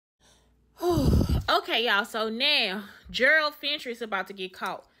Okay, y'all. So now Gerald Fincher is about to get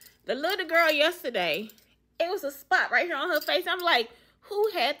caught. The little girl yesterday, it was a spot right here on her face. I'm like, who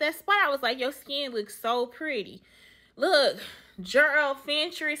had that spot? I was like, your skin looks so pretty. Look, Gerald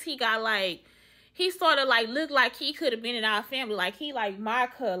Fincher, he got like, he sort of like looked like he could have been in our family. Like he like my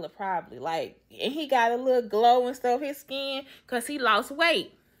color probably. Like, and he got a little glow and stuff, his skin, because he lost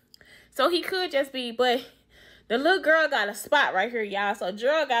weight. So he could just be, but the little girl got a spot right here, y'all. So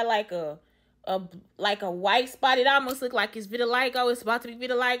Gerald got like a white spot. It almost looked like it's vitiligo. It's about to be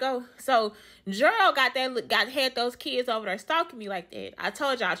vitiligo. So Gerald had those kids over there stalking me like that. I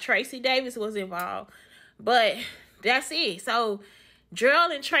told y'all Tracy Davis was involved, but that's it. So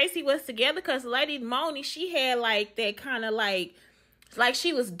Gerald and Tracy was together because Lady Moni, she had like that kind of like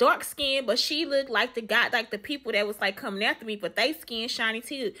she was dark skinned, but she looked like the guy, like the people that was like coming after me, but they skin shiny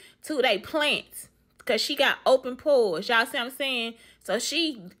too. They plants. Because she got open pores. Y'all see what I'm saying? So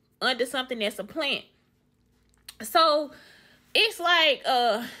she under something that's a plant. So it's like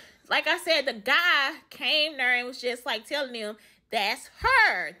I said, the guy came there and was just like telling them, that's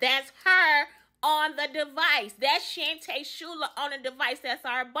her. That's her on the device. That's Shantae Shula on the device. That's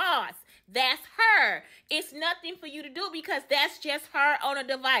our boss. That's her. It's nothing for you to do because that's just her on a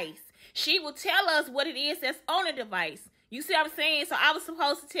device. She will tell us what it is that's on a device. You see what I'm saying? So I was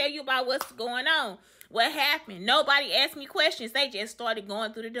supposed to tell you about what's going on. What happened? Nobody asked me questions. They just started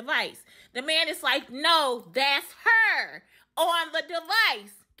going through the device. The man is like, no, that's her on the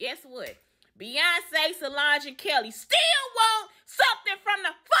device. Guess what? Beyonce, Solange, and Kelly still want something from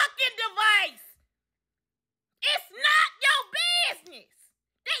the fucking device. It's not your business.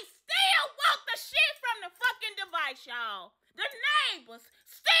 They still want the shit from the fucking device, y'all. The neighbors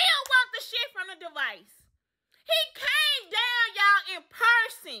still want the shit from the device. He came down, y'all, in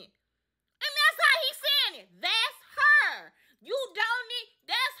person. And that's how he's saying it. That's her. You don't need,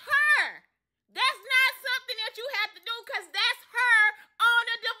 that's her. That's not something that you have to do because that's her on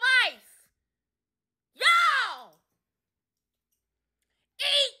the device. Y'all.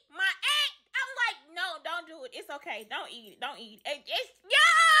 Eat my egg. I'm like, no, don't do it. It's okay. Don't eat it. Don't eat it. It's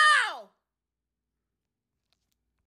y'all.